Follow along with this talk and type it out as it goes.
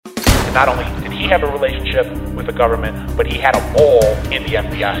And not only did he have a relationship with the government, but he had a mole in the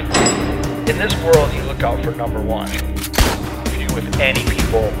FBI. In this world, you look out for number one. Few, if any,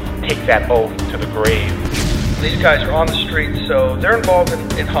 people take that oath to the grave. These guys are on the street, so they're involved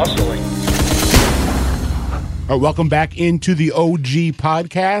in hustling. All right, welcome back into the OG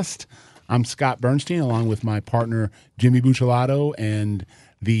podcast. I'm Scott Bernstein, along with my partner, Jimmy Buccellato, and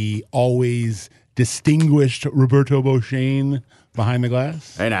the always distinguished Roberto Beauchene behind the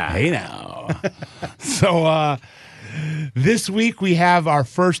glass. Hey now. Hey now. So this week we have our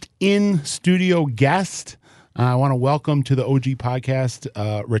first in-studio guest. I want to welcome to the OG podcast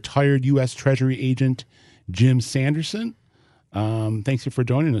retired U.S. Treasury agent Jim Sanderson. Thanks for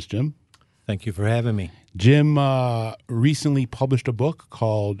joining us, Jim. Thank you for having me. Jim recently published a book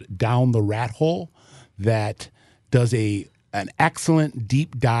called Down the Rat Hole that does an excellent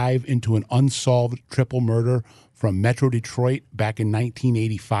deep dive into an unsolved triple murder from Metro Detroit back in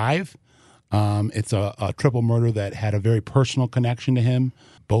 1985. It's a triple murder that had a very personal connection to him.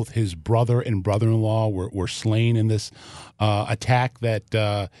 Both his brother and brother-in-law were slain in this attack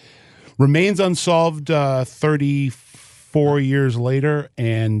that remains unsolved 34 years later.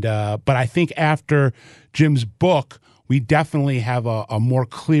 And but I think after Jim's book, we definitely have a more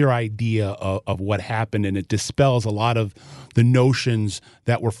clear idea of what happened, and it dispels a lot of the notions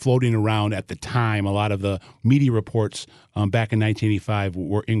that were floating around at the time. A lot of the media reports back in 1985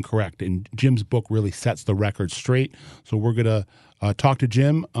 were incorrect, and Jim's book really sets the record straight. So we're going to talk to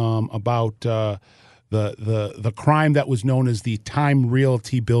Jim about the crime that was known as the Time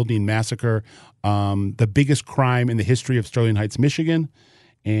Realty Building Massacre, the biggest crime in the history of Sterling Heights, Michigan,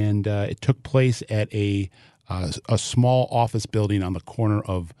 and it took place at a small office building on the corner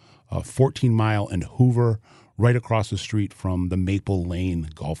of 14 Mile and Hoover, right across the street from the Maple Lane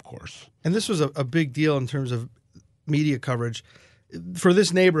golf course. And this was a big deal in terms of media coverage. For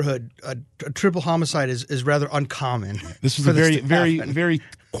this neighborhood, a triple homicide is rather uncommon. This was a very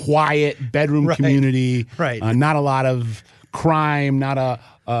quiet bedroom community. Right. Not a lot of crime. Not a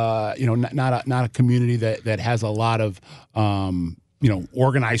community that has a lot of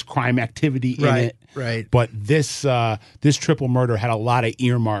organized crime activity in it. Right. But this triple murder had a lot of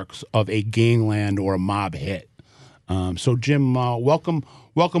earmarks of a gangland or a mob hit. So Jim, welcome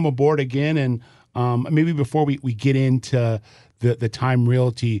aboard again. And maybe before we get into the Time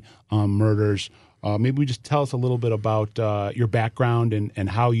Realty murders, maybe we just tell us a little bit about your background and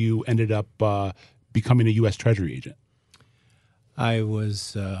how you ended up becoming a U.S. Treasury agent. I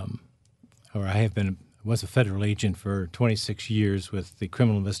was a federal agent for 26 years with the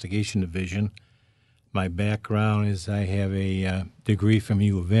Criminal Investigation Division. My background is I have a degree from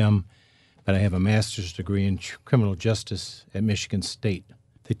U of M, but I have a master's degree in criminal justice at Michigan State.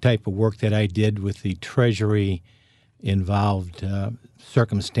 The type of work that I did with the Treasury involved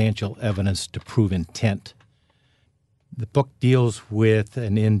circumstantial evidence to prove intent. The book deals with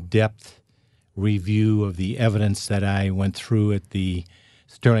an in-depth review of the evidence that I went through at the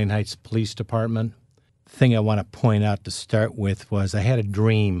Sterling Heights Police Department. The thing I want to point out to start with was I had a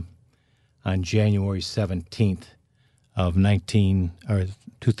dream on January 17th of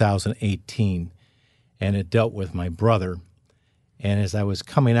 2018, and it dealt with my brother. And as I was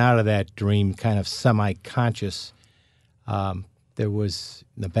coming out of that dream, kind of semi-conscious, there was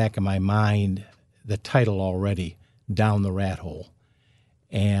in the back of my mind the title already, Down the Rat Hole.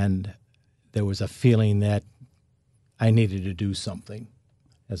 And there was a feeling that I needed to do something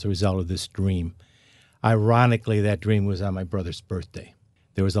as a result of this dream. Ironically, that dream was on my brother's birthday.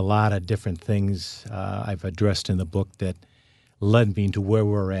 There was a lot of different things I've addressed in the book that led me to where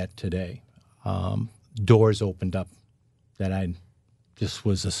we're at today. Doors opened up that I just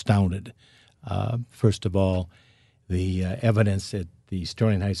was astounded. First of all, the evidence at the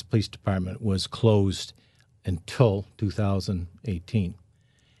Sterling Heights Police Department was closed until 2018.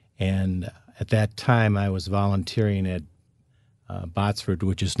 And at that time, I was volunteering at Botsford,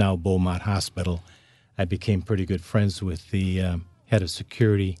 which is now Beaumont Hospital. I became pretty good friends with the head of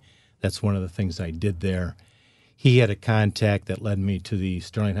security. That's one of the things I did there. He had a contact that led me to the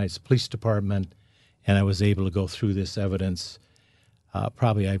Sterling Heights Police Department, and I was able to go through this evidence.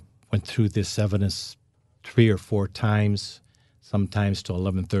 Probably I went through this evidence 3 or 4 times, sometimes till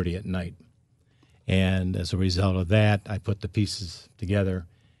 11:30 at night. And as a result of that, I put the pieces together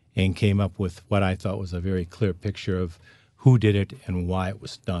and came up with what I thought was a very clear picture of who did it and why it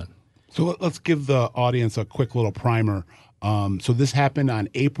was done. So let's give the audience a quick little primer. So this happened on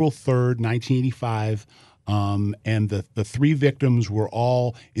April 3rd, 1985. And the 3 victims were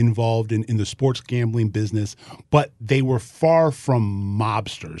all involved in the sports gambling business, but they were far from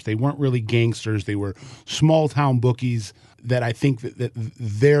mobsters. They weren't really gangsters. They were small-town bookies. that I think that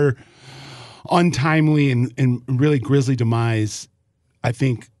their untimely and really grisly demise, I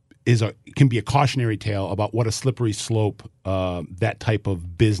think, can be a cautionary tale about what a slippery slope that type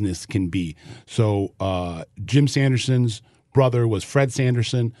of business can be. So Jim Sanderson's brother was Fred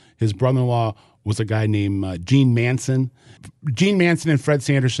Sanderson. His brother-in-law was a guy named Gene Manson. Gene Manson and Fred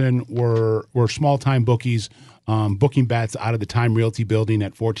Sanderson were small-time bookies, booking bets out of the Time Realty building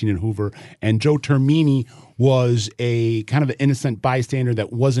at 14 and Hoover. And Joe Termini was a kind of an innocent bystander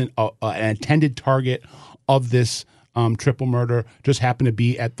that wasn't an intended target of this triple murder, just happened to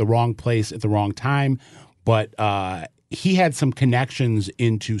be at the wrong place at the wrong time. But he had some connections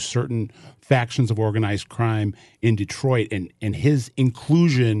into certain factions of organized crime in Detroit, and his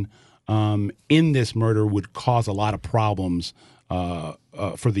inclusion in this murder would cause a lot of problems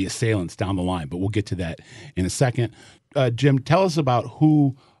for the assailants down the line. But we'll get to that in a second. Jim, tell us about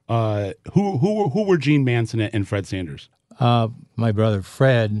who were Gene Manson and Fred Sanders. My brother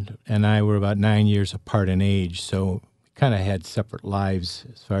Fred and I were about 9 years apart in age, so we kind of had separate lives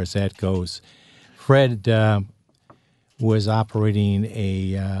as far as that goes. Fred was operating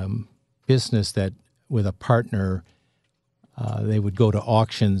a business that, with a partner, they would go to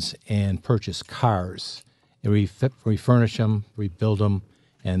auctions and purchase cars, refurnish them, rebuild them,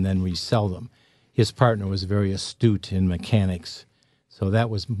 and then resell them. His partner was very astute in mechanics, so that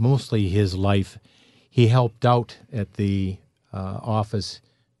was mostly his life. He helped out at the office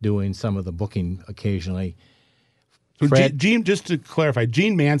doing some of the booking occasionally. So Gene, just to clarify,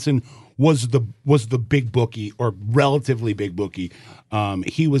 Gene Manson was the big bookie, or relatively big bookie.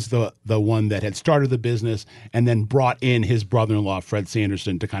 He was the one that had started the business and then brought in his brother-in-law, Fred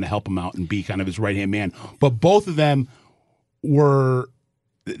Sanderson, to kind of help him out and be kind of his right-hand man. But both of them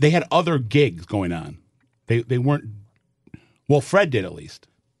they had other gigs going on. They weren't, well, Fred did at least.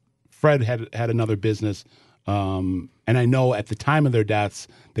 Fred had another business, and I know at the time of their deaths,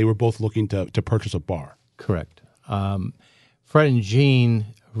 they were both looking to purchase a bar. Correct. Fred and Gene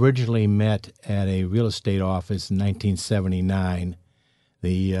originally met at a real estate office in 1979.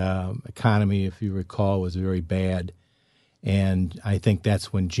 The economy, if you recall, was very bad, and I think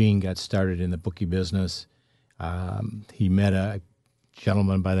that's when Gene got started in the bookie business. He met a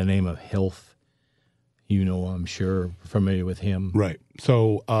gentleman by the name of Hilf. You know, I'm sure, familiar with him. Right.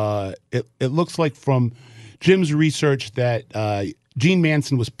 So it looks like from Jim's research that Gene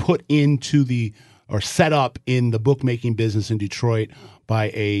Manson was put into set up in the bookmaking business in Detroit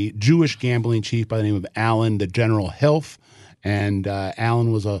by a Jewish gambling chief by the name of Allen the General Hilf. And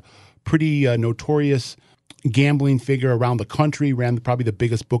Allen was a pretty notorious gambling figure around the country, ran probably the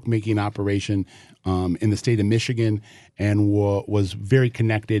biggest bookmaking operation in the state of Michigan, and was very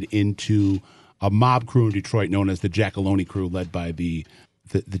connected into a mob crew in Detroit known as the Giacalone crew, led by the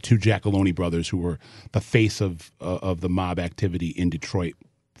two Giacalone brothers, who were the face of the mob activity in Detroit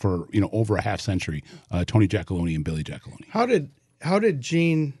for over a half century. Tony Giacalone and Billy Giacalone. How did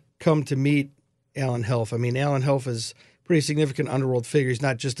Gene come to meet Allen Hilf? I mean, Allen Hilf is a pretty significant underworld figure. He's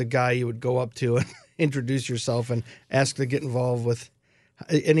not just a guy you would go up to and introduce yourself and ask to get involved with.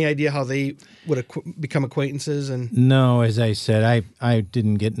 Any idea how they would become acquaintances? And no, as I said, I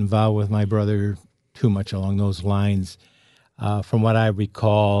didn't get involved with my brother too much along those lines. From what I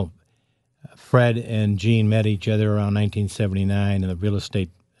recall, Fred and Gene met each other around 1979 in the real estate.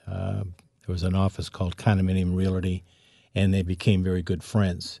 There was an office called Condominium Realty, and they became very good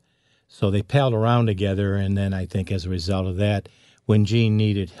friends. So they palled around together, and then I think as a result of that, when Gene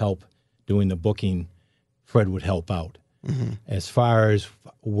needed help doing the booking, Fred would help out. Mm-hmm. As far as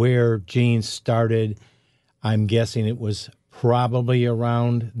where Gene started, I'm guessing it was probably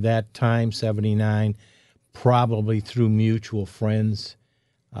around that time, 79, probably through mutual friends.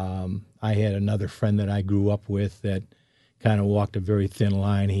 I had another friend that I grew up with that kind of walked a very thin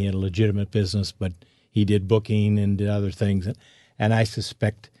line. He had a legitimate business, but he did booking and did other things. And I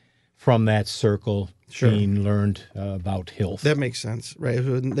suspect from that circle, sure, Gene learned about Hilf. That makes sense, right?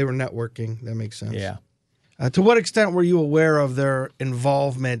 They were networking. That makes sense. Yeah. To what extent were you aware of their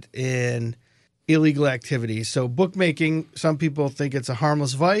involvement in illegal activities? So bookmaking, some people think it's a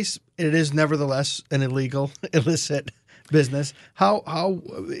harmless vice. It is nevertheless an illegal, illicit business. How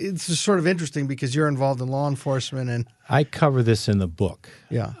it's just sort of interesting because you're involved in law enforcement, and I cover this in the book.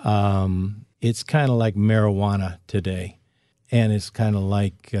 Yeah. It's kind of like marijuana today, and it's kind of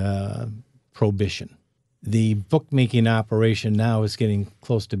like prohibition. The bookmaking operation now is getting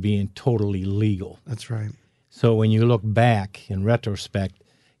close to being totally legal. That's right. So when you look back in retrospect,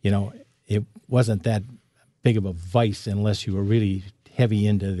 it wasn't that big of a vice unless you were really heavy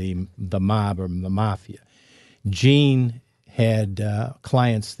into the mob or the mafia. Gene had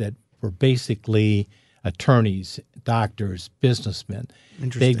clients that were basically attorneys, doctors, businessmen.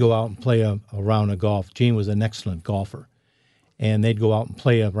 They'd go out and play a round of golf. Gene was an excellent golfer. And they'd go out and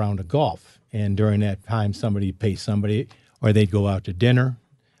play a round of golf. And during that time, somebody would pay somebody, or they'd go out to dinner,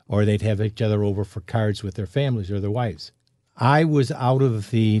 or they'd have each other over for cards with their families or their wives. I was out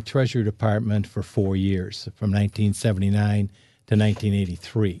of the Treasury Department for 4 years, from 1979 to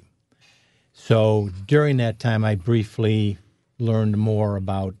 1983. So during that time, I briefly learned more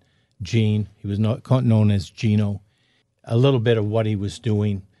about Gene. He was known as Gino, a little bit of what he was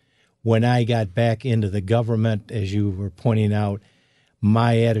doing. When I got back into the government, as you were pointing out,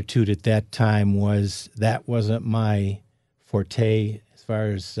 my attitude at that time was that wasn't my forte as far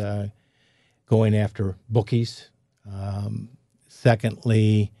as going after bookies.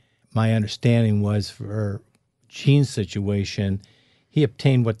 Secondly, my understanding was for Gene's situation, he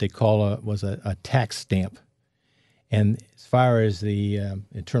obtained what they call a tax stamp. And as far as the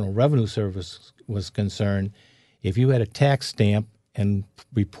Internal Revenue Service was concerned, if you had a tax stamp and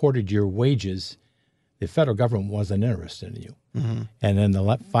reported your wages, the federal government wasn't interested in you. Mm-hmm. And then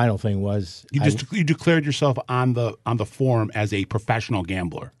the final thing was you declared yourself on the form as a professional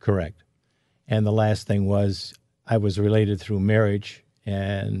gambler. Correct. And the last thing was I was related through marriage,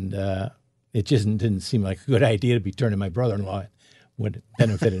 and it just didn't seem like a good idea to be turning my brother-in-law. Would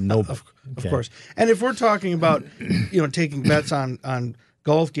benefited nobody. Of course. And if we're talking about, taking bets on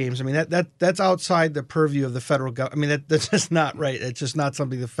golf games, I mean that's outside the purview of the federal government. I mean that's just not right. It's just not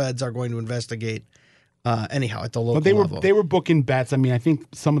something the feds are going to investigate. Anyhow, at the local level. They were booking bets. I mean, I think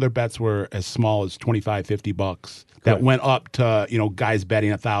some of their bets were as small as $25-$50 that went up to guys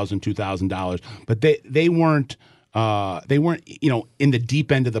betting $1,000, $2,000. But they weren't in the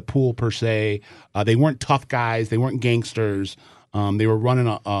deep end of the pool per se. They weren't tough guys. They weren't gangsters. They were running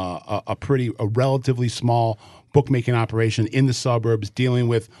a relatively small bookmaking operation in the suburbs, dealing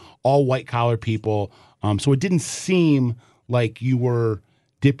with all white collar people. So it didn't seem like you were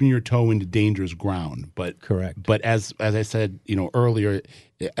dipping your toe into dangerous ground. But correct. But as I said, earlier,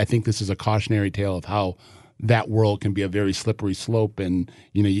 I think this is a cautionary tale of how that world can be a very slippery slope, and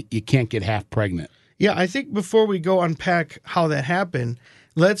you can't get half pregnant. Yeah, I think before we go unpack how that happened,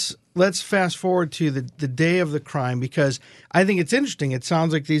 let's fast forward to the day of the crime, because I think it's interesting. It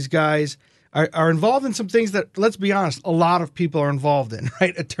sounds like these guys are involved in some things that, let's be honest, a lot of people are involved in,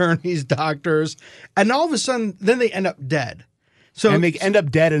 right? Attorneys, doctors, and all of a sudden, then they end up dead. And they end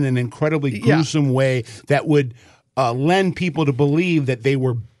up dead in an incredibly gruesome way that would lend people to believe that they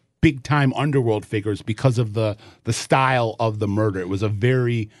were big-time underworld figures because of the style of the murder. It was a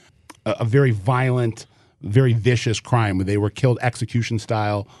very violent, very vicious crime where they were killed execution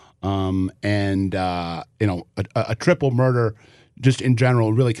style, and a triple murder just in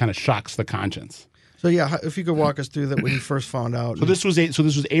general really kind of shocks the conscience. So yeah, if you could walk us through that when you first found out. So this was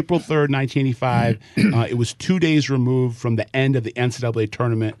April 3rd, 1985. It was 2 days removed from the end of the NCAA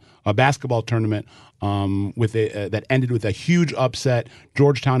tournament, a basketball tournament, that ended with a huge upset.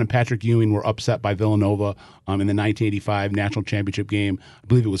 Georgetown and Patrick Ewing were upset by Villanova in the 1985 national championship game. I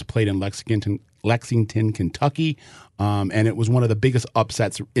believe it was played in Lexington, Kentucky, and it was one of the biggest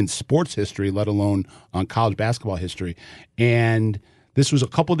upsets in sports history, let alone college basketball history. And this was a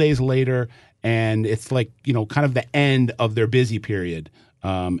couple days later, and it's like, kind of the end of their busy period.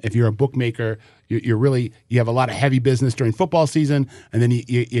 If you're a bookmaker, you have a lot of heavy business during football season, and then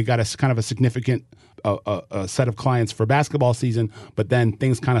you got a kind of a significant a set of clients for basketball season, but then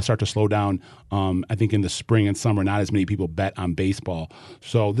things kind of start to slow down. I think in the spring and summer, not as many people bet on baseball.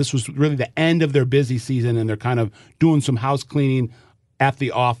 So this was really the end of their busy season, and they're kind of doing some house cleaning at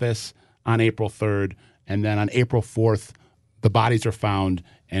the office on April 3rd. And then on April 4th, the bodies are found,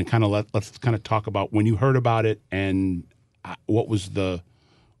 and let's kind of talk about when you heard about it and what was the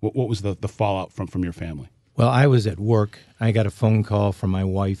fallout from your family. Well, I was at work. I got a phone call from my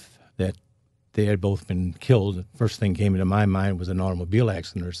wife that they had both been killed. First thing came into my mind was an automobile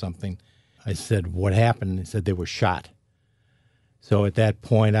accident or something. I said, "What happened?" They said they were shot. So at that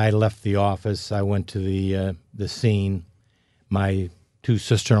point, I left the office. I went to the scene. My two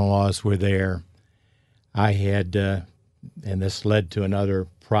sister-in-laws were there. I had, and this led to another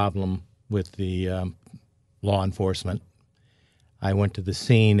problem with the law enforcement. I went to the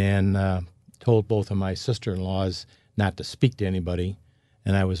scene and told both of my sister-in-laws not to speak to anybody,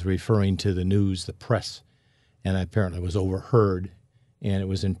 and I was referring to the news, the press, and I apparently was overheard, and it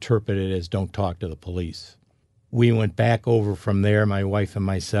was interpreted as don't talk to the police. We went back over from there, my wife and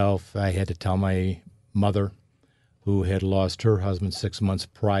myself. I had to tell my mother, who had lost her husband 6 months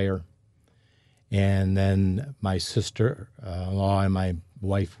prior, and then my sister-in-law and my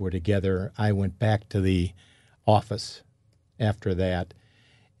wife were together. I went back to the office after that,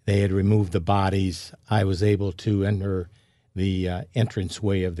 They had removed the bodies. I was able to enter the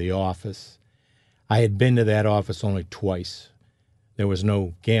entranceway of the office. I had been to that office only twice. There was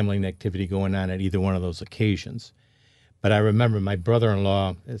no gambling activity going on at either one of those occasions. But I remember my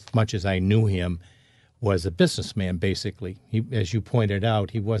brother-in-law, as much as I knew him, was a businessman, basically. He, as you pointed out,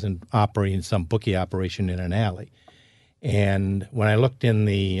 he wasn't operating some bookie operation in an alley. And when I looked in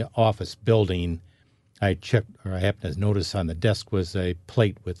the office building, I checked, or I happened to notice on the desk was a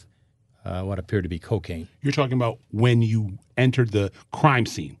plate with what appeared to be cocaine. You're talking about when you entered the crime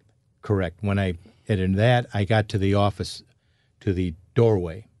scene. Correct. When I entered that, I got to the office, to the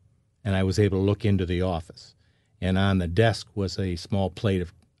doorway, and I was able to look into the office. And on the desk was a small plate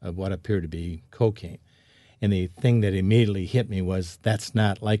of what appeared to be cocaine. And the thing that immediately hit me was, that's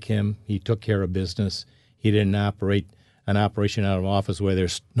not like him. He took care of business. He didn't operate an operation out of office where they're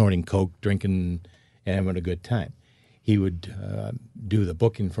snorting coke, drinking, and having a good time. He would do the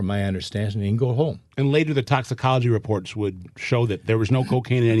booking, from my understanding, and go home. And later, the toxicology reports would show that there was no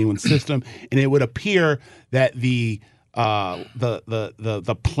cocaine in anyone's system, and it would appear that the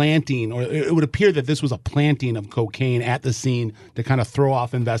planting, or it would appear that this was a planting of cocaine at the scene to kind of throw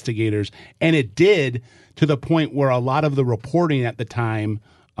off investigators, and it did, to the point where a lot of the reporting at the time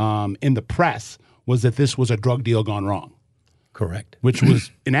in the press was that this was a drug deal gone wrong. Correct. Which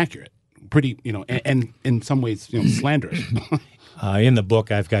was inaccurate. Pretty, and in some ways, slanderous. In the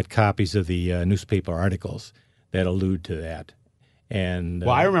book, I've got copies of the newspaper articles that allude to that. And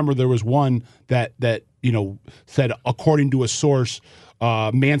well, I remember there was one that said, according to a source,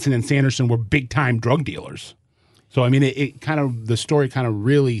 Manson and Sanderson were big time drug dealers. So I mean, the story kind of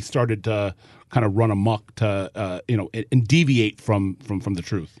really started to kind of run amok to and deviate from the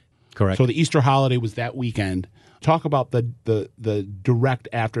truth. Correct. So the Easter holiday was that weekend. Talk about the direct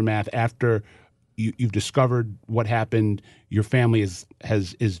aftermath after you've discovered what happened. Your family is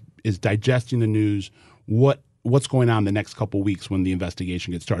digesting the news. What's going on the next couple of weeks when the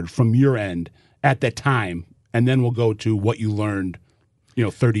investigation gets started from your end at that time, and then we'll go to what you learned,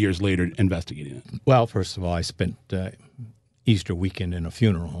 30 years later investigating it. Well, first of all, I spent Easter weekend in a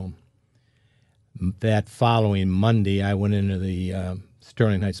funeral home. That following Monday, I went into the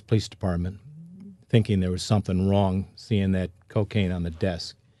Sterling Heights Police Department, thinking there was something wrong, seeing that cocaine on the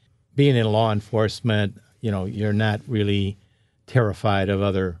desk. Being in law enforcement, you're not really terrified of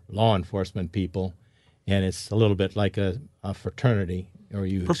other law enforcement people, and it's a little bit like a fraternity. Or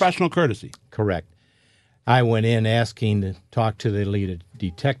professional courtesy. Correct. I went in asking to talk to the lead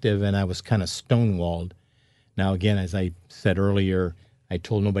detective, and I was kind of stonewalled. Now, again, as I said earlier, I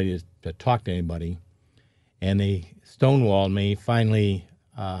told nobody to talk to anybody, and they stonewalled me. Finally,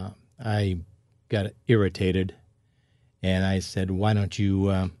 I got irritated, and I said, why don't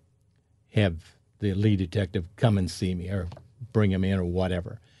you have the lead detective come and see me, or bring him in, or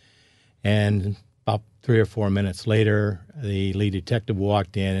whatever. And about 3 or 4 minutes later, the lead detective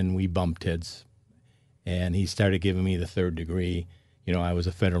walked in, and we bumped heads. And he started giving me the third degree. I was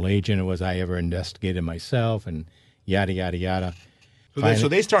a federal agent. Was I ever investigated myself? And yada, yada, yada. So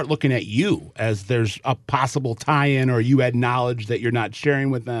they start looking at you as there's a possible tie-in, or you had knowledge that you're not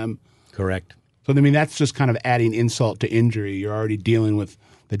sharing with them. Correct. So, I mean, that's just kind of adding insult to injury. You're already dealing with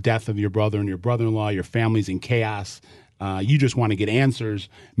the death of your brother and your brother-in-law. Your family's in chaos. You just want to get answers.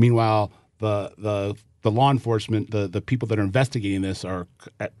 Meanwhile, the law enforcement, the people that are investigating this are,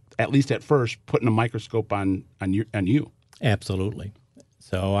 at least at first, putting a microscope on you. Absolutely.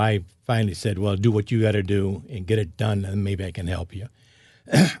 So I finally said, well, do what you got to do and get it done, and maybe I can help you.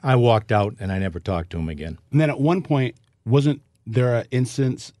 I walked out, and I never talked to him again. And then at one point, wasn't there an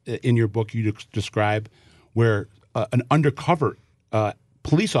instance in your book you describe where an undercover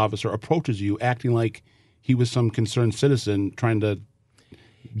police officer approaches you acting like he was some concerned citizen trying to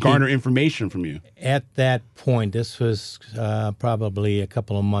garner information from you? At that point, this was probably a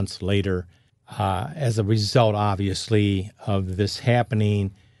couple of months later, as a result, obviously, of this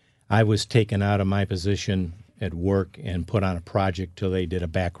happening, I was taken out of my position at work and put on a project till they did a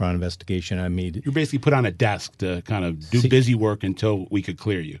background investigation on me. You're basically put on a desk to kind of do busy work until we could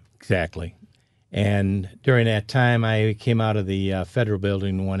clear you. Exactly. And during that time, I came out of the federal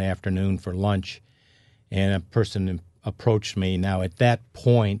building one afternoon for lunch, and a person approached me. Now, at that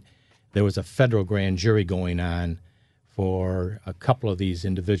point, there was a federal grand jury going on for a couple of these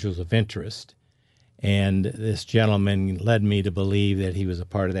individuals of interest. And this gentleman led me to believe that he was a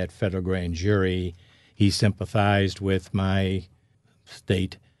part of that federal grand jury. He sympathized with my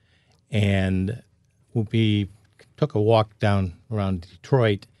state, and we took a walk down around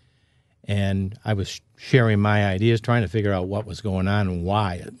Detroit, and I was sharing my ideas, trying to figure out what was going on and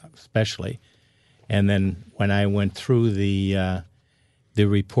why, especially. And then when I went through the the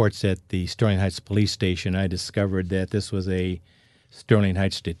reports at the Sterling Heights Police Station, I discovered that this was a Sterling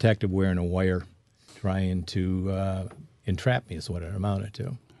Heights detective wearing a wire trying to entrap me is what it amounted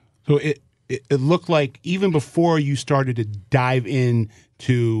to. So it looked like even before you started to dive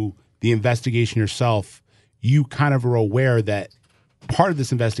into the investigation yourself, you kind of were aware that part of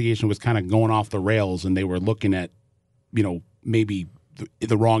this investigation was kind of going off the rails and they were looking at, maybe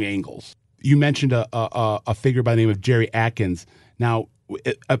the wrong angles. You mentioned a figure by the name of Jerry Atkins. Now,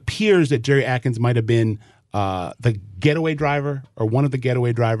 it appears that Jerry Atkins might have been the getaway driver or one of the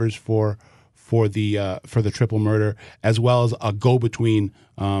getaway drivers for the triple murder, as well as a go-between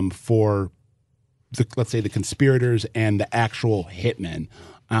for let's say the conspirators and the actual hitmen.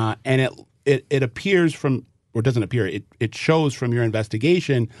 And it appears from, or doesn't appear, it shows from your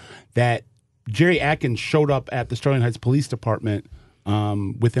investigation that Jerry Atkins showed up at the Sterling Heights Police Department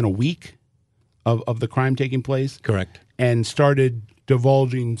within a week of the crime taking place. Correct. And started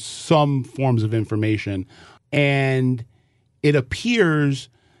divulging some forms of information. And it appears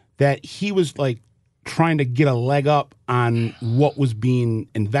that he was like trying to get a leg up on what was being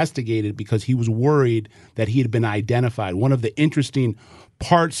investigated because he was worried that he had been identified. One of the interesting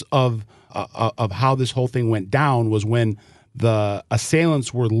parts of how this whole thing went down was when the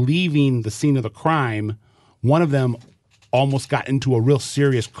assailants were leaving the scene of the crime, one of them almost got into a real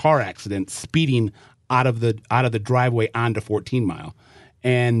serious car accident speeding out of the driveway onto 14 Mile.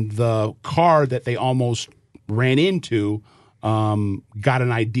 And the car that they almost ran into got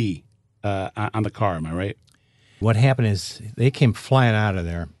an ID on the car. Am I right? What happened is they came flying out of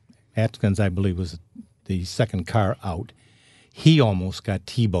there. Atkins, I believe, was the second car out. He almost got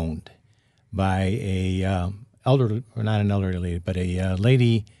T-boned by a elderly, or not an elderly lady, but a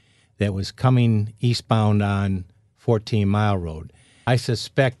lady that was coming eastbound on 14 Mile Road. I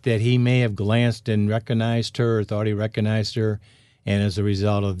suspect that he may have glanced and recognized her or thought he recognized her, and as a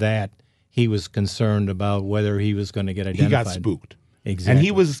result of that, he was concerned about whether he was going to get identified. He got spooked. Exactly. And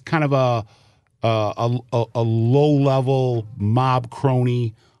he was kind of a low-level mob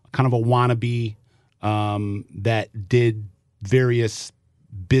crony, kind of a wannabe that did various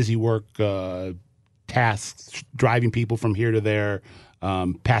busy work tasks, driving people from here to there,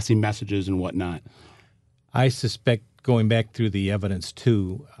 passing messages and whatnot. I suspect, going back through the evidence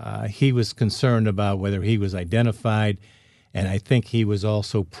too, he was concerned about whether he was identified, and I think he was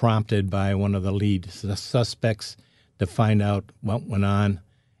also prompted by one of the lead suspects to find out what went on,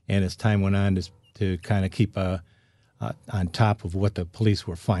 and as time went on, to kind of keep on top of what the police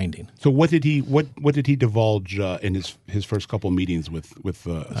were finding. So what did he divulge in his first couple of meetings with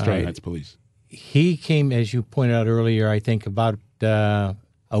Sterling Heights Police? He came, as you pointed out earlier, I think about a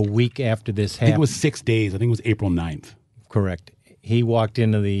week after this happened. I think it was 6 days. I think it was April 9th. Correct. He walked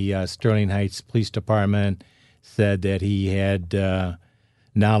into the Sterling Heights Police Department, said that he had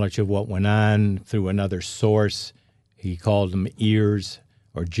knowledge of what went on through another source. He called them Ears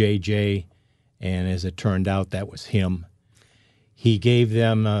or JJ, and as it turned out, that was him. He gave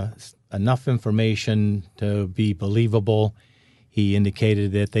them enough information to be believable. He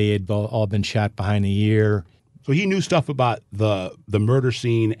indicated that they had all been shot behind the ear. So he knew stuff about the murder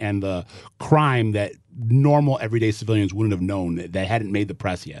scene and the crime that normal, everyday civilians wouldn't have known, that hadn't made the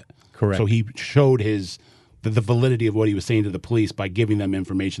press yet. Correct. So he showed the validity of what he was saying to the police by giving them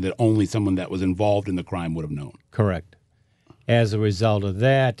information that only someone that was involved in the crime would have known. Correct. As a result of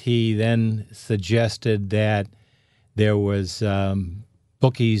that, he then suggested that there was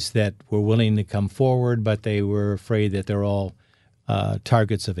bookies that were willing to come forward, but they were afraid that they're all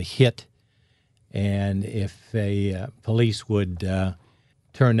targets of a hit. And if police would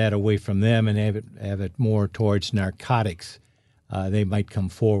turn that away from them and have it more towards narcotics, they might come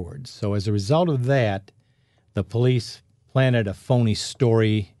forward. So as a result of that, the police planted a phony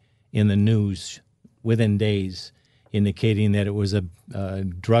story in the news within days, indicating that it was a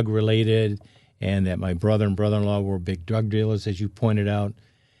drug-related and that my brother and brother-in-law were big drug dealers, as you pointed out,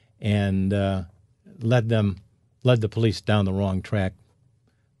 and led the police down the wrong track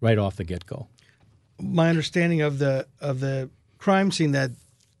right off the get-go. My understanding of the crime scene, that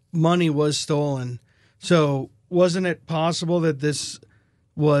money was stolen. So wasn't it possible that this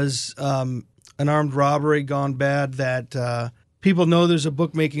was an armed robbery gone bad, that people know there's a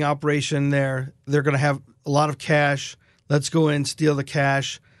bookmaking operation there, they're going to have a lot of cash, let's go in, steal the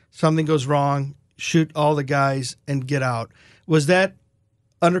cash, something goes wrong, shoot all the guys and get out? Was that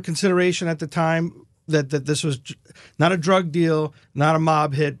under consideration at the time, that this was not a drug deal, not a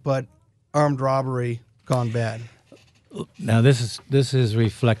mob hit, but armed robbery gone bad? Now, this is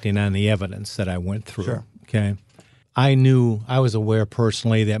reflecting on the evidence that I went through. Sure. Okay. I was aware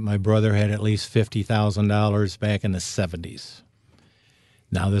personally that my brother had at least $50,000 back in the 70s.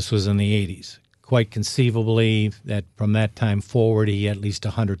 Now, this was in the 80s. Quite conceivably that from that time forward, he had at least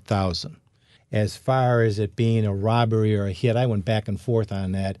 100,000. As far as it being a robbery or a hit, I went back and forth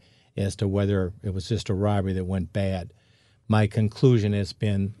on that as to whether it was just a robbery that went bad. My conclusion has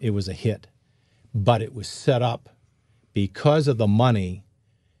been it was a hit, but it was set up because of the money.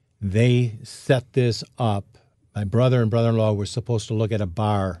 They set this up. My brother and brother-in-law were supposed to look at a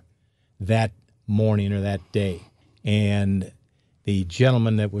bar that morning or that day, and the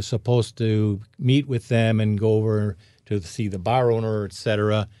gentleman that was supposed to meet with them and go over to see the bar owner,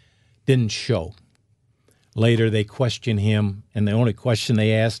 etc., didn't show. Later, they questioned him, and the only question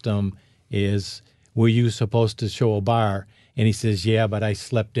they asked him is, were you supposed to show a bar? And he says, yeah, but I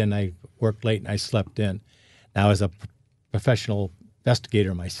slept in. I worked late, and I slept in. Now, as a professional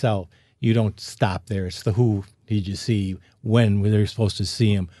investigator myself, you don't stop there. It's the who did you see, when were they supposed to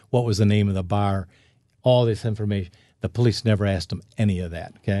see him, what was the name of the bar, all this information. The police never asked him any of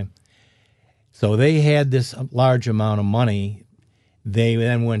that, okay? So they had this large amount of money. They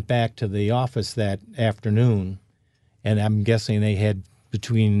then went back to the office that afternoon, and I'm guessing they had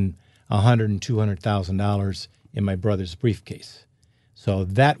between $100,000 and $200,000 in my brother's briefcase. So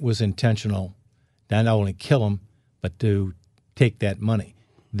that was intentional, not only kill him, but to take that money.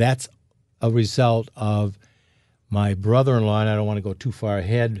 That's a result of my brother-in-law, and I don't want to go too far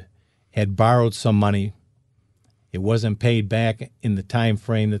ahead, had borrowed some money. It wasn't paid back in the time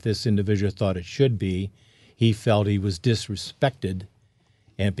frame that this individual thought it should be. He felt he was disrespected,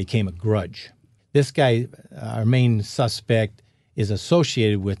 and it became a grudge. This guy, our main suspect, is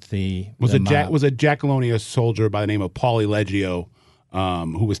associated with the was mob. a Giacalone soldier by the name of Paulie Leggio,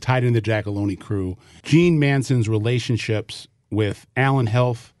 who was tied in the Giacalone crew. Gene Manson's relationships with Alan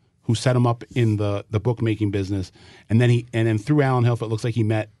Helf, who set him up in the bookmaking business, and then through Alan Helf, it looks like he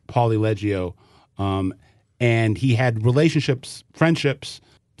met Paulie Leggio. And he had relationships, friendships,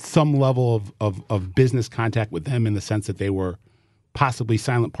 some level of business contact with them in the sense that they were possibly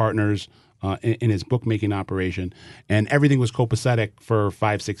silent partners in his bookmaking operation. And everything was copacetic for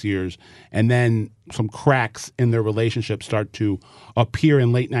 5-6 years. And then some cracks in their relationship start to appear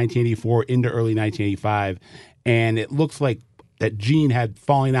in late 1984 into early 1985. And it looks like that Gene had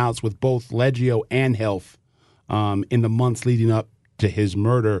falling outs with both Leggio and Helf in the months leading up to his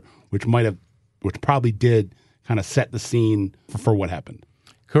murder, which probably did kind of set the scene for what happened.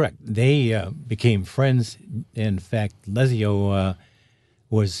 Correct. They became friends. In fact, Leggio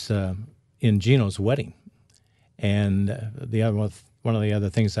was in Gino's wedding. And one of the other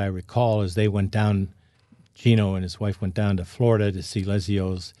things I recall is they went down, Gino and his wife went down to Florida to see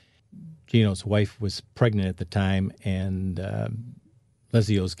Gino's wife was pregnant at the time, and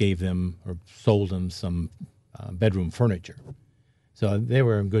Leggio's gave them or sold them some bedroom furniture. So they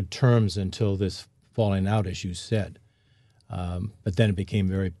were in good terms until this falling out, as you said. But then it became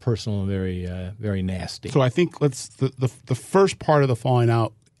very personal and very nasty. So I think the first part of the falling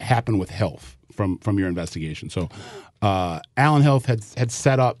out happened with Helf from your investigation. So Alan Helf had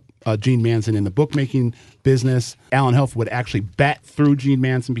set up Gene Manson in the bookmaking business. Alan Helf would actually bet through Gene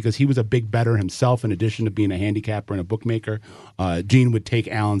Manson because he was a big bettor himself, in addition to being a handicapper and a bookmaker. Gene would take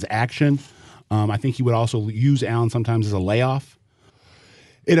Alan's action. I think he would also use Alan sometimes as a layoff.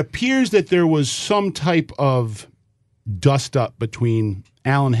 It appears that there was some type of dust-up between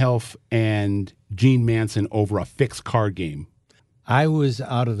Alan Helf and Gene Manson over a fixed card game. I was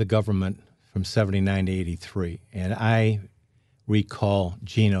out of the government from 79 to 83, and I recall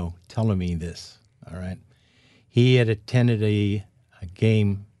Gino telling me this, all right? He had attended a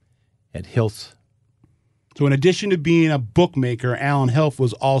game at Hills. So in addition to being a bookmaker, Alan Helf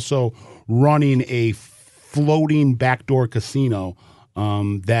was also running a floating backdoor casino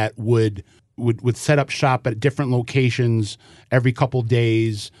that would set up shop at different locations every couple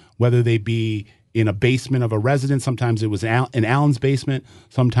days, whether they be in a basement of a residence. Sometimes it was in Alan's basement.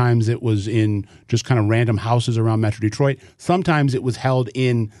 Sometimes it was in just kind of random houses around Metro Detroit. Sometimes it was held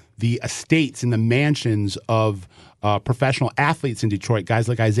in the estates, in the mansions of professional athletes in Detroit, guys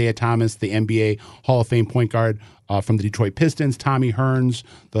like Isaiah Thomas, the NBA Hall of Fame point guard from the Detroit Pistons, Tommy Hearns,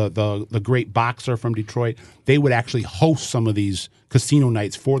 the great boxer from Detroit. They would actually host some of these casino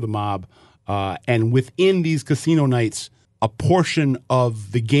nights for the mob. And within these casino nights, a portion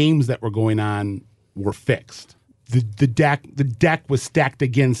of the games that were going on were fixed. The deck was stacked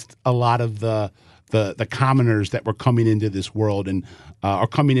against a lot of the commoners that were coming into this world and are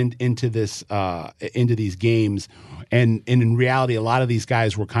coming into these games, and in reality, a lot of these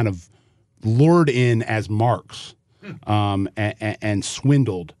guys were kind of lured in as marks and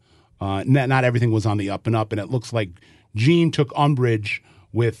swindled. Not everything was on the up and up, and it looks like Gene took umbrage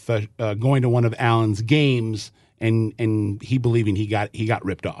with going to one of Alan's games and he believing he got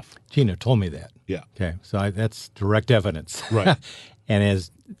ripped off. Gino told me that. Yeah. Okay, so that's direct evidence. Right. And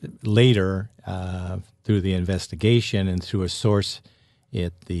as later, through the investigation and through a source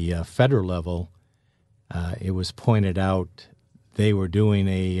at the federal level, it was pointed out they were doing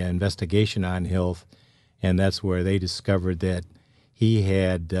a investigation on Hilf, and that's where they discovered that he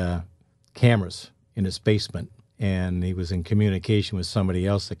had cameras in his basement, and he was in communication with somebody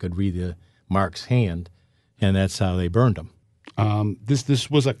else that could read the Mark's hand, and that's how they burned him. This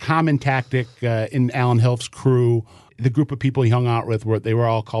was a common tactic in Alan Hilf's crew. The group of people he hung out with they were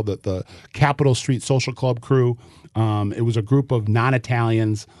all called the Capitol Street Social Club crew. It was a group of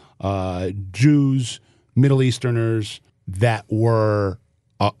non-Italians, Jews, Middle Easterners that were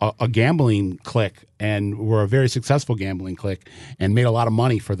a gambling clique and were a very successful gambling clique and made a lot of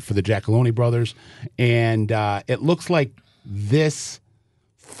money for the Giacalone brothers. And it looks like this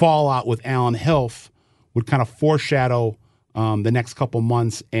fallout with Alan Hilf would kind of foreshadow the next couple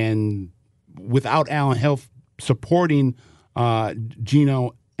months. And without Alan Hilf supporting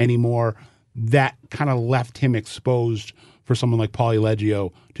Gino anymore, that kind of left him exposed for someone like Paulie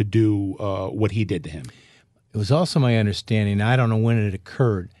Leggio to do what he did to him. It was also my understanding, I don't know when it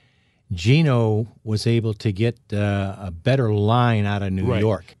occurred, Gino was able to get a better line out of New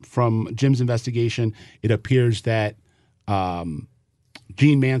York. From Jim's investigation, it appears that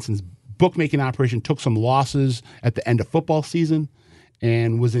Gene Manson's bookmaking operation took some losses at the end of football season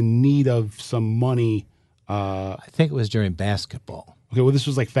and was in need of some money. I think it was during basketball. Okay, well, this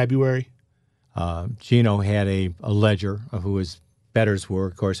was like February. Gino had a ledger of who his bettors were.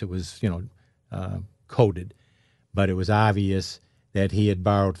 Of course, it was coded, but it was obvious that he had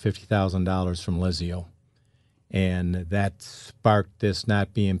borrowed $50,000 from Leggio, and that sparked this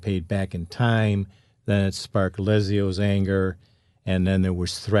not being paid back in time. Then it sparked Leggio's anger, and then there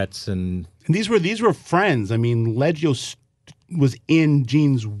was threats and these were friends. I mean, Leggio was in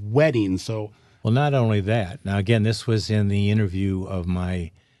Gene's wedding, so. Well, not only that. Now, again, this was in the interview of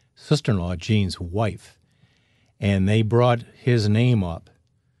my sister-in-law, Gene's wife, and they brought his name up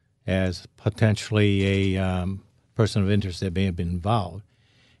as potentially a person of interest that may have been involved.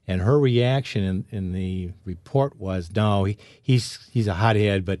 And her reaction in the report was, no, he's a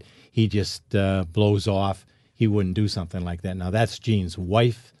hothead, but he just blows off. He wouldn't do something like that. Now, that's Gene's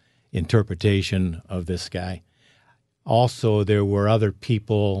wife interpretation of this guy. Also, there were other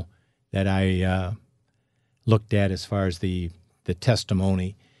people that I looked at as far as the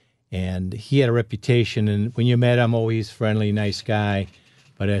testimony. And he had a reputation, and when you met him, oh, he's friendly, nice guy.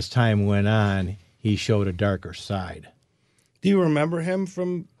 But as time went on, he showed a darker side. Do you remember him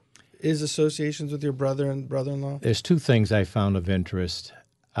from his associations with your brother and brother-in-law? There's two things I found of interest.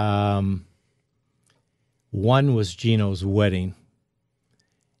 One was Gino's wedding,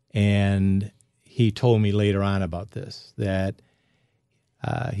 and he told me later on about this, that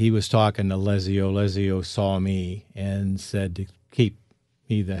he was talking to Leggio. Leggio saw me and said to keep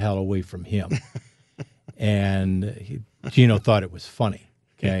me the hell away from him. And Gino thought it was funny.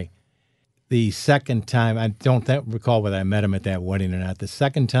 Okay. The second time, I don't recall whether I met him at that wedding or not. The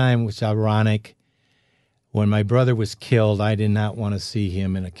second time was ironic. When my brother was killed, I did not want to see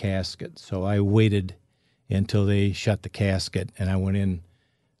him in a casket. So I waited until they shut the casket, and I went in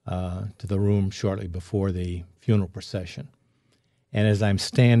to the room shortly before the funeral procession. And as I'm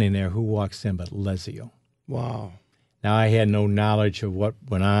standing there, who walks in but Leggio? Wow. Now, I had no knowledge of what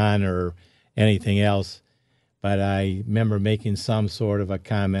went on or anything else, but I remember making some sort of a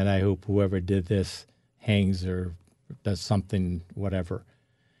comment. I hope whoever did this hangs or does something, whatever.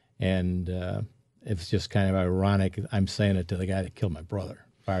 And it's just kind of ironic. I'm saying it to the guy that killed my brother,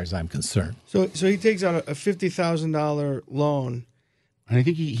 as far as I'm concerned. So he takes out a $50,000 loan. And I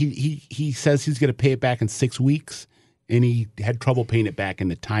think he says he's going to pay it back in 6 weeks, and he had trouble paying it back in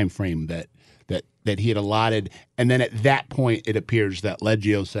the time frame that he had allotted. And then at that point, it appears that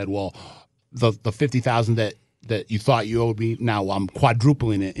Leggio said, well, the $50,000 that you thought you owed me, now I'm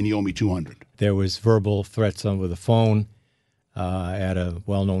quadrupling it, and you owe me $200. There was verbal threats over the phone at a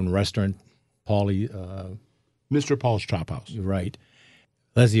well-known restaurant, Mr. Paul's Chop House. You're right.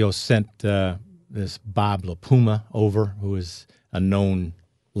 Leggio sent this Bob LaPuma over, who is a known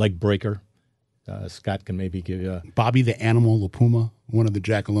leg breaker. Scott can maybe give you a... Bobby the Animal LaPuma, one of the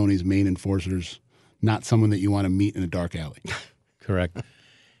Giacalone's main enforcers, not someone that you want to meet in a dark alley. Correct.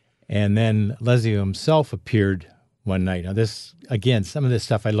 And then Leggio himself appeared one night. Now this, again, some of this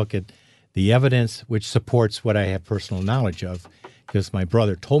stuff I look at the evidence which supports what I have personal knowledge of, because my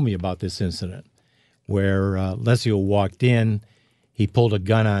brother told me about this incident where Leggio walked in, he pulled a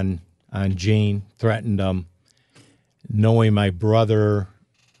gun on Gene, threatened him, knowing my brother,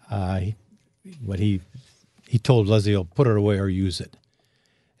 what he he told Lesio, put it away or use it.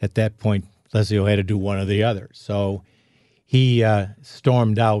 At that point, Lesio had to do one or the other. So he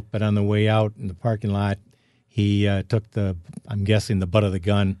stormed out, but on the way out in the parking lot, he took I'm guessing, the butt of the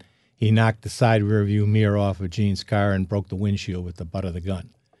gun. He knocked the side rear view mirror off of Gene's car and broke the windshield with the butt of the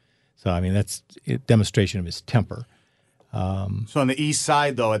gun. So, I mean, that's a demonstration of his temper. So on the east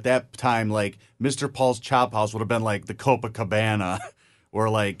side, though, at that time, like, Mr. Paul's Chop House would have been like the Copacabana, or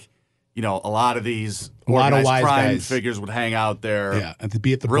like, you know, a lot of these organized wise crime guys. figures would hang out there. Yeah, and to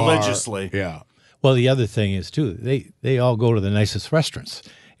be at the religiously. bar. Yeah. Well, the other thing is, too, they all go to the nicest restaurants.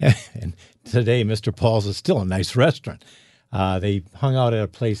 And today, Mr. Paul's is still a nice restaurant. They hung out at a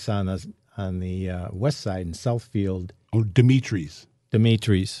place on the west side in Southfield. Oh, Dimitri's.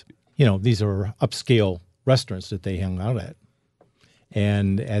 You know, these are upscale restaurants that they hung out at.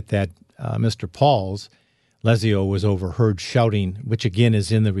 And at that Mr. Paul's, Lesio was overheard shouting, which again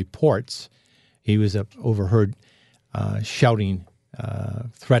is in the reports. He was overheard shouting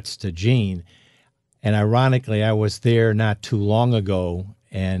threats to Gene. And ironically, I was there not too long ago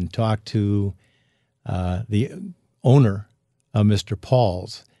and talked to the owner of Mr.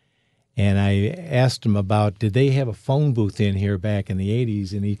 Paul's. And I asked him about, did they have a phone booth in here back in the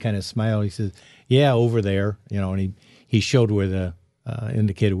 80s? And he kind of smiled. He says, yeah, over there. You know, and he showed where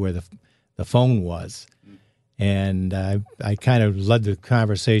indicated where the phone was. And I kind of led the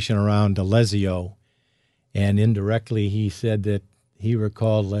conversation around to Lesio. And indirectly, he said that he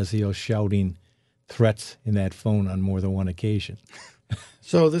recalled Lesio shouting threats in that phone on more than one occasion.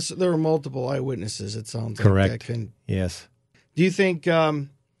 So there were multiple eyewitnesses, it sounds like. Correct. Yes. Do you think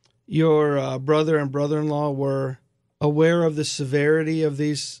your brother and brother-in-law were aware of the severity of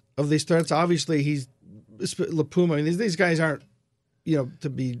these threats? Obviously, he's LaPuma. I mean, these guys aren't, you know, to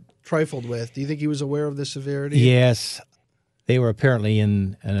be trifled with. Do you think he was aware of the severity? Yes. They were apparently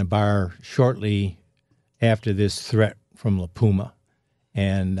in a bar shortly after this threat from LaPuma.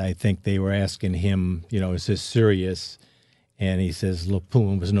 And I think they were asking him, you know, is this serious? And he says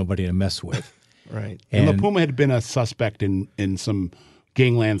LaPuma was nobody to mess with. Right. And LaPuma had been a suspect in some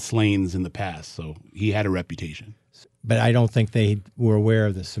gangland slayings in the past, so he had a reputation. But I don't think they were aware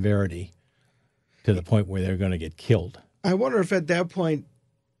of the severity to the point where they're going to get killed. I wonder if at that point,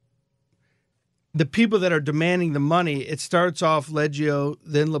 the people that are demanding the money, it starts off Leggio,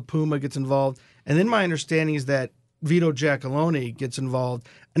 then LaPuma gets involved, and then my understanding is that Vito Giacalone gets involved.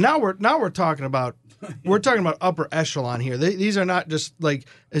 And now we're talking about upper echelon here. These are not just, like,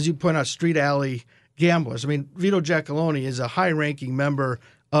 as you point out, street alley gamblers. I mean, Vito Giacalone is a high-ranking member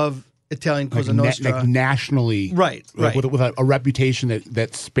of Italian Cosa Nostra. Like nationally. Right. With a reputation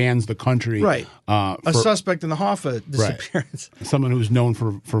that spans the country. Right. A suspect in the Hoffa disappearance. Right. Someone who's known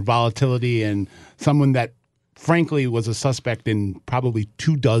for volatility, and someone that, frankly, was a suspect in probably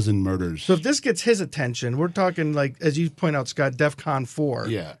 24 murders. So if this gets his attention, we're talking, like, as you point out, Scott, DEFCON 4.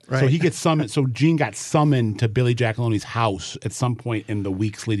 Yeah. Right? So he gets summoned. So Gene got summoned to Billy Giacalone's house at some point in the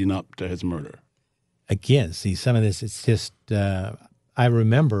weeks leading up to his murder. Again, see, some of this, it's just, I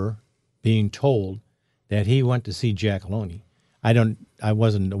remember being told that he went to see Giacalone. I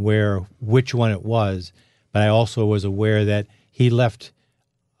wasn't aware which one it was, but I also was aware that he left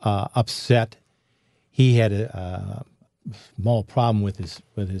upset. He had a small problem with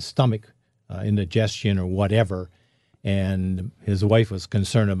his stomach, indigestion or whatever, and his wife was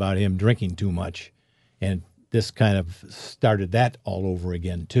concerned about him drinking too much, and this kind of started that all over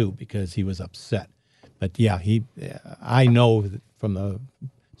again too, because he was upset. But yeah, I know from the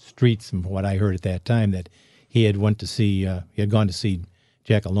streets and what I heard at that time that he had gone to see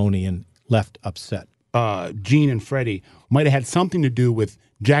Giacalone and left upset. Gene and Freddie might have had something to do with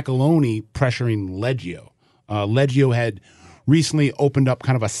Giacalone pressuring Leggio. Leggio had recently opened up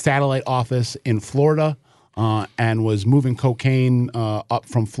kind of a satellite office in Florida and was moving cocaine up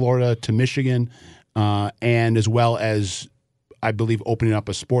from Florida to Michigan, and as well as, I believe, opening up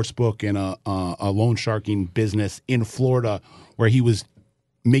a sports book and a loan sharking business in Florida where he was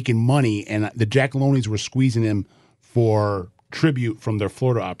making money, and the Giacalones were squeezing him for tribute from their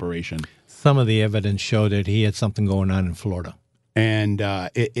Florida operation. Some of the evidence showed that he had something going on in Florida. And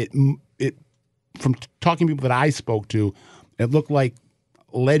it from talking to people that I spoke to, it looked like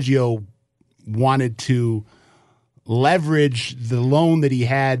Leggio wanted to leverage the loan that he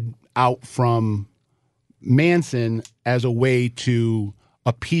had out from Manson as a way to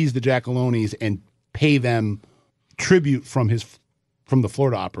appease the Giacalones and pay them tribute from the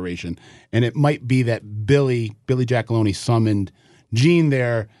Florida operation. And it might be that Billy Giacalone summoned Gene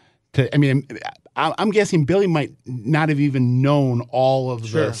there to, I mean, I'm guessing Billy might not have even known all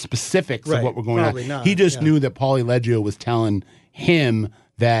of the specifics of what were going Probably on. Not. He just knew that Paulie Leggio was telling him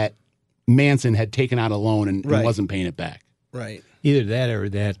that Manson had taken out a loan and Right. wasn't paying it back. Right. Either that or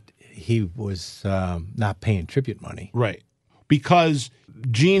that he was not paying tribute money. Right. Because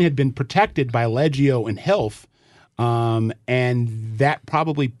Gene had been protected by Leggio and Hilf, and that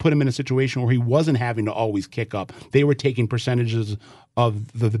probably put him in a situation where he wasn't having to always kick up. They were taking percentages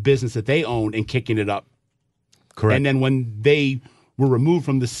of the business that they owned and kicking it up. Correct. And then when they were removed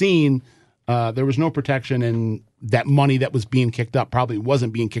from the scene, there was no protection, and that money that was being kicked up probably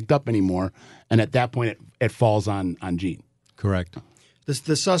wasn't being kicked up anymore. And at that point, it falls on Gene. Correct.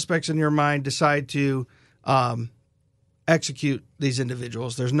 The suspects in your mind decide to execute these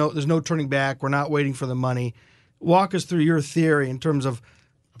individuals. There's no turning back. We're not waiting for the money. Walk us through your theory in terms of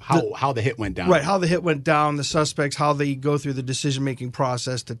How the hit went down. right, how the hit went down, the suspects, how they go through the decision-making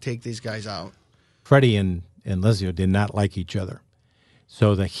process to take these guys out. Freddie and Leggio did not like each other.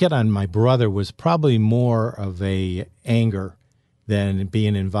 So the hit on my brother was probably more of a anger than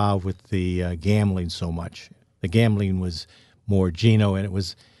being involved with the gambling so much. The gambling was more Gino, and it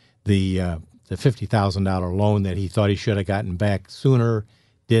was the $50,000 loan that he thought he should have gotten back sooner,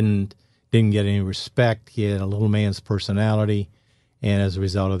 didn't get any respect. He had a little man's personality, and as a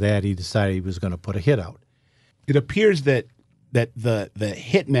result of that, he decided he was going to put a hit out. It appears that the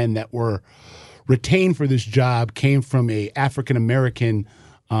hitmen that were retained for this job came from a African American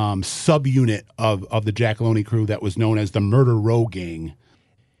subunit of the Giacalone crew that was known as the Murder Row Gang.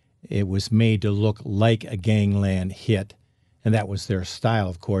 It was made to look like a gangland hit, and that was their style,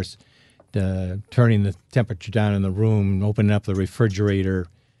 of course. Turning the temperature down in the room, opening up the refrigerator,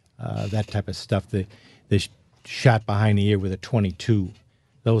 that type of stuff. The shot behind the ear with a .22.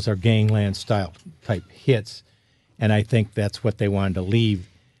 Those are gangland style type hits, and I think that's what they wanted to leave.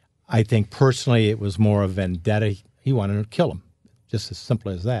 I think personally it was more of vendetta. He wanted to kill him, just as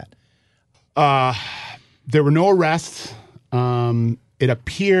simple as that. There were no arrests. It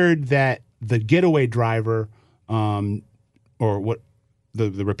appeared that the getaway driver, or what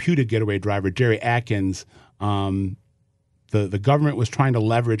the reputed getaway driver, Jerry Atkins, the government was trying to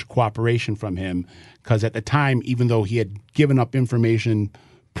leverage cooperation from him because at the time, even though he had given up information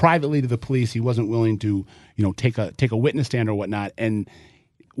privately to the police, he wasn't willing to, take a witness stand or whatnot. And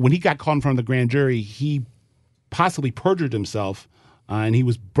when he got called in front of the grand jury, he possibly perjured himself, and he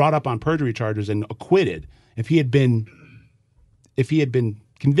was brought up on perjury charges and acquitted. If he had been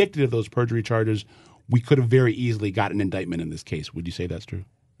convicted of those perjury charges, we could have very easily got an indictment in this case. Would you say that's true?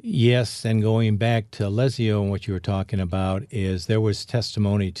 Yes, and going back to Leggio and what you were talking about is there was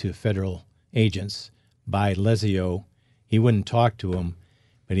testimony to federal agents by Leggio. He wouldn't talk to him,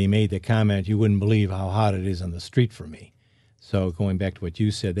 but he made the comment, "You wouldn't believe how hot it is on the street for me." So going back to what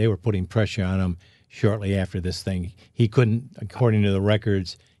you said, they were putting pressure on him shortly after this thing. He couldn't, according to the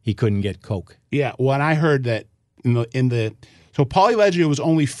records, he couldn't get coke. Yeah, well, and I heard that so Paulie Leggio was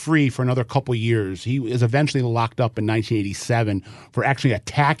only free for another couple years. He was eventually locked up in 1987 for actually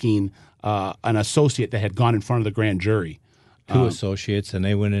attacking an associate that had gone in front of the grand jury. Two associates, and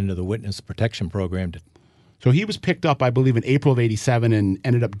they went into the witness protection program. So he was picked up, I believe, in April of 87 and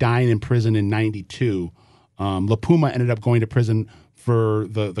ended up dying in prison in 92. La Puma ended up going to prison for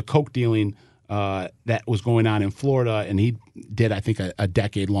the coke dealing that was going on in Florida, and he did, I think, a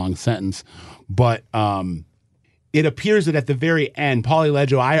decade-long sentence. But it appears that at the very end, Paulie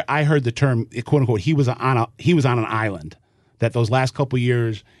Leggio, I heard the term, quote unquote, he was on an island. That those last couple of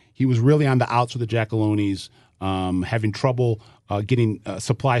years, he was really on the outs with the Giacalones, having trouble getting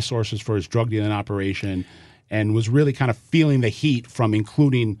supply sources for his drug dealing operation, and was really kind of feeling the heat from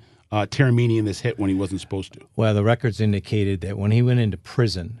including Taormini in this hit when he wasn't supposed to. Well, the records indicated that when he went into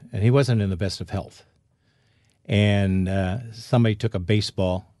prison, and he wasn't in the best of health, and somebody took a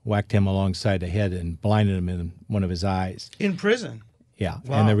baseball, whacked him alongside the head, and blinded him in one of his eyes. In prison? Yeah.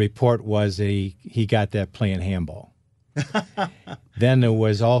 Wow. And the report was that he got that playing handball. Then there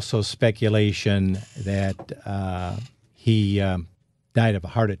was also speculation that he died of a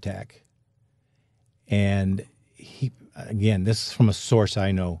heart attack. And he, again, this is from a source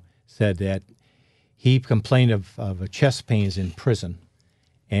I know, said that he complained of chest pains in prison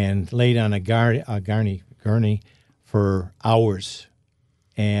and laid on a gurney for hours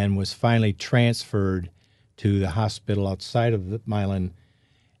and was finally transferred to the hospital outside of Milan.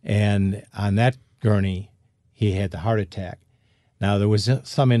 And on that gurney, he had the heart attack. Now, there was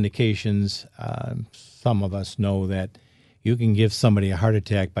some indications, some of us know that you can give somebody a heart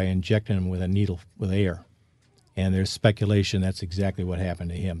attack by injecting them with a needle with air. And there's speculation that's exactly what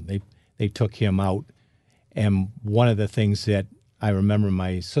happened to him. They took him out. And one of the things that I remember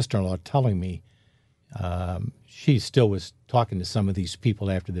my sister-in-law telling me, she still was talking to some of these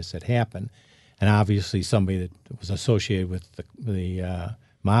people after this had happened, and obviously somebody that was associated with the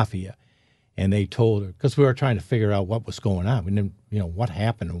mafia. And they told her, because we were trying to figure out what was going on. We didn't, what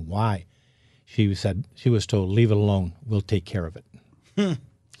happened and why. She was told, leave it alone. We'll take care of it.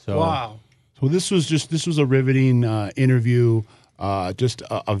 So, Wow. So this was a riveting interview, just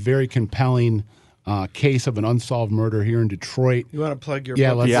a very compelling case of an unsolved murder here in Detroit. You want to plug your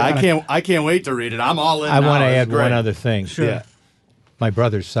Yeah, book? let's- I can't wait to read it. I'm all in. I want to It's add great. one other thing. Sure. Yeah. My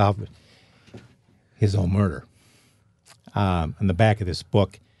brother solved his own murder. On the back of this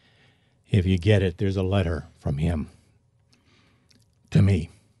book, if you get it, there's a letter from him to me.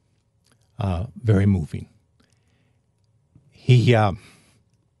 Very moving. He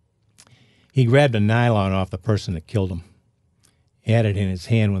grabbed a nylon off the person that killed him, had it in his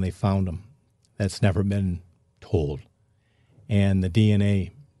hand when they found him. That's never been told. And the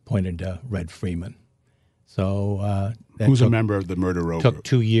DNA pointed to Red Freeman. So that Who's a took- member of the murder row took group?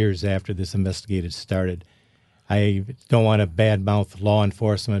 2 years after this investigation started. I don't want to badmouth law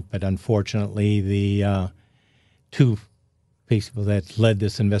enforcement, but unfortunately, the two people that led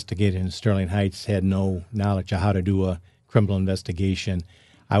this investigation in Sterling Heights had no knowledge of how to do a criminal investigation.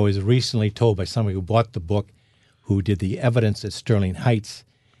 I was recently told by somebody who bought the book, who did the evidence at Sterling Heights,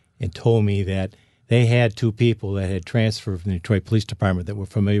 and told me that they had two people that had transferred from the Detroit Police Department that were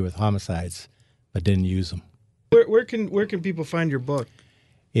familiar with homicides, but didn't use them. Where can people find your book?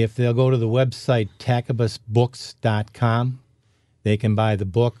 If they'll go to the website tacabusbooks.com, they can buy the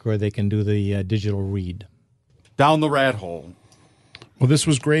book or they can do the digital read. Down the rat hole. Well, this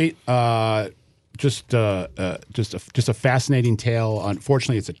was great. Just a fascinating tale.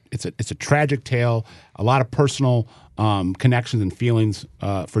 Unfortunately, it's a tragic tale. A lot of personal connections and feelings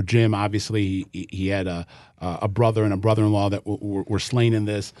for Jim. Obviously, he had a brother and a brother-in-law that were slain in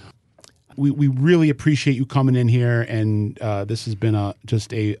this. We really appreciate you coming in here, and this has been a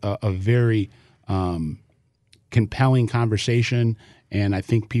very compelling conversation. And I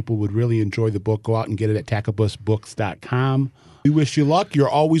think people would really enjoy the book. Go out and get it at tacabusbooks.com. We wish you luck. You're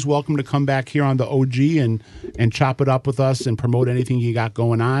always welcome to come back here on the OG and chop it up with us and promote anything you got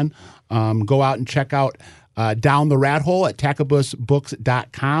going on. Go out and check out Down the Rat Hole at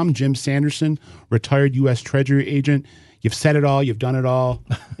tacabusbooks.com. Jim Sanderson, retired U.S. Treasury agent. You've said it all. You've done it all.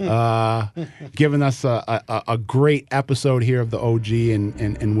 Given us a great episode here of the OG,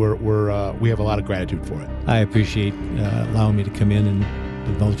 and we have a lot of gratitude for it. I appreciate allowing me to come in and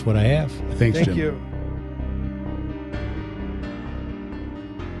divulge what I have. Thanks, Thank Jim. you.